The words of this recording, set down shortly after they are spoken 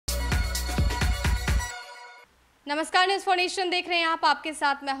नमस्कार, न्यूज़4nation देख रहे हैं आप। आपके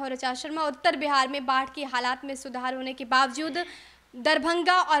साथ मैं हूं ऋचा शर्मा। उत्तर बिहार में बाढ़ की हालात में सुधार होने के बावजूद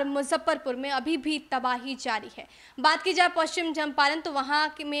दरभंगा और मुजफ्फरपुर में अभी भी तबाही जारी है। बात की जाए पश्चिम चंपारण तो वहां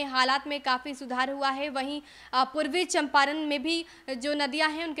में हालात में काफ़ी सुधार हुआ है। वहीं पूर्वी चंपारण में भी जो नदियां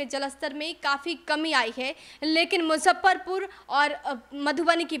हैं उनके जलस्तर में काफ़ी कमी आई है। लेकिन मुजफ्फरपुर और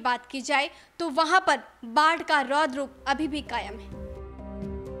मधुबनी की बात की जाए तो वहां पर बाढ़ का रौद्र रूप अभी भी कायम है।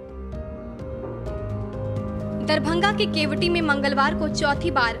 दरभंगा के केवटी में मंगलवार को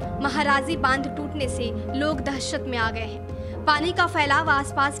चौथी बार महाराजी बांध टूटने से लोग दहशत में आ गए हैं। पानी का फैलाव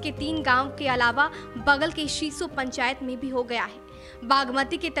आसपास के 3 गांव के अलावा बगल के शीसो पंचायत में भी हो गया है।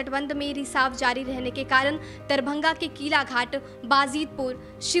 बागमती के तटबंध में रिसाव जारी रहने के कारण दरभंगा के किला घाट,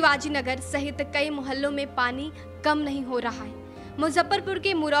 बाजीतपुर, शिवाजी नगर सहित कई मोहल्लों में पानी कम नहीं हो रहा है। मुजफ्फरपुर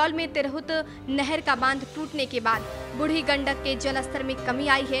के मुरौल में तिरहुत नहर का बांध टूटने के बाद बूढ़ी गंडक के जलस्तर में कमी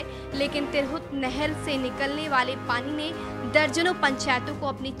आई है, लेकिन तिरहुत नहर से निकलने वाले पानी ने दर्जनों पंचायतों को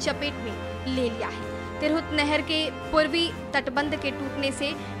अपनी चपेट में ले लिया है। तिरहुत नहर के पूर्वी तटबंध के टूटने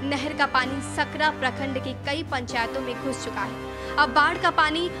से नहर का पानी सकरा प्रखंड की कई पंचायतों में घुस चुका है। अब बाढ़ का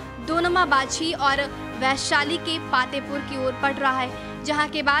पानी दोनमा बाछी और वैशाली के पातेपुर की ओर बढ़ रहा है, जहां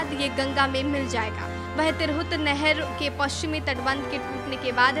के बाद ये गंगा में मिल जाएगा। वह तिरहुत नहर के पश्चिमी तटबंध के टूटने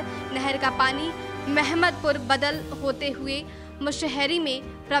के बाद नहर का पानी महमदपुर बदल होते हुए मुशहरी में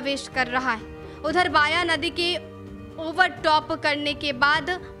प्रवेश कर रहा है। उधर बाया नदी के ओवरटॉप करने के बाद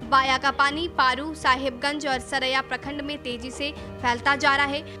बाया का पानी पारू, साहिबगंज और सरैया प्रखंड में तेजी से फैलता जा रहा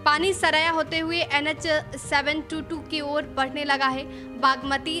है। पानी सरैया होते हुए NH 722 की ओर बढ़ने लगा है।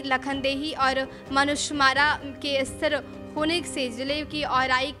 बागमती, लखनदेही और मनुष्यमारा के स्थिर होने से जिले की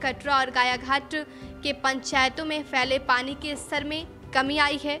औराई, कटरा और गायाघाट के पंचायतों में फैले पानी के स्तर में कमी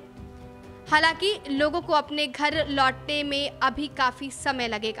आई है। हालांकि लोगों को अपने घर लौटने में अभी काफी समय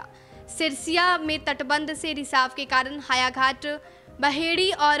लगेगा। सिरसिया में तटबंध से रिसाव के कारण हायाघाट,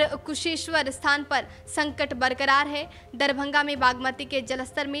 बहेड़ी और कुशेश्वर स्थान पर संकट बरकरार है। दरभंगा में बागमती के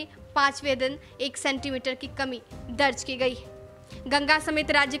जलस्तर में 5वें दिन 1 सेंटीमीटर की कमी दर्ज की गई है। गंगा समेत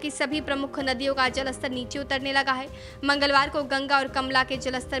राज्य की सभी प्रमुख नदियों का जलस्तर नीचे उतरने लगा है। मंगलवार को गंगा और कमला के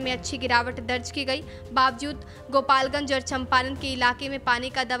जलस्तर में अच्छी गिरावट दर्ज की गई। बावजूद गोपालगंज और चंपारण के इलाके में पानी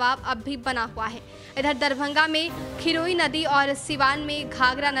का दबाव अब भी बना हुआ है। इधर दरभंगा में खिरोई नदी और सिवान में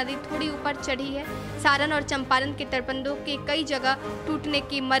घाघरा नदी थोड़ी ऊपर चढ़ी है। सारण और चंपारण के तटबंधों के कई जगह टूटने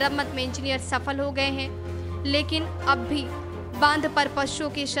की मरम्मत में इंजीनियर सफल हो गए हैं, लेकिन अब भी बांध पर पशुओं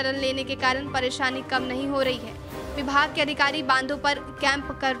की शरण लेने के कारण परेशानी कम नहीं हो रही है। विभाग के अधिकारी बांधों पर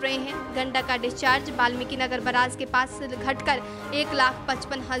कैंप कर रहे हैं। गंडक का डिस्चार्ज वाल्मीकि नगर बराज के पास घटकर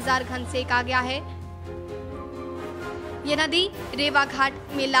 1,55,000 घनसेक आ गया है। यह नदी रेवा घाट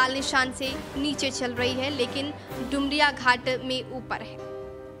में लाल निशान से नीचे चल रही है, लेकिन डुमरिया घाट में ऊपर है।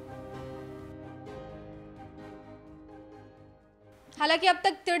 हालांकि अब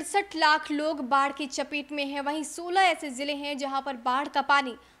तक 63 लाख लोग बाढ़ की चपेट में हैं। वहीं 16 ऐसे जिले हैं जहां पर बाढ़ का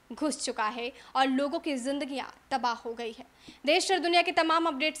पानी घुस चुका है और लोगों की जिंदगियां तबाह हो गई है। देश और दुनिया के तमाम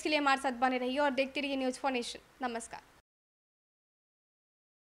अपडेट्स के लिए हमारे साथ बने रहिए और देखते रहिए न्यूज़4नेशन। नमस्कार।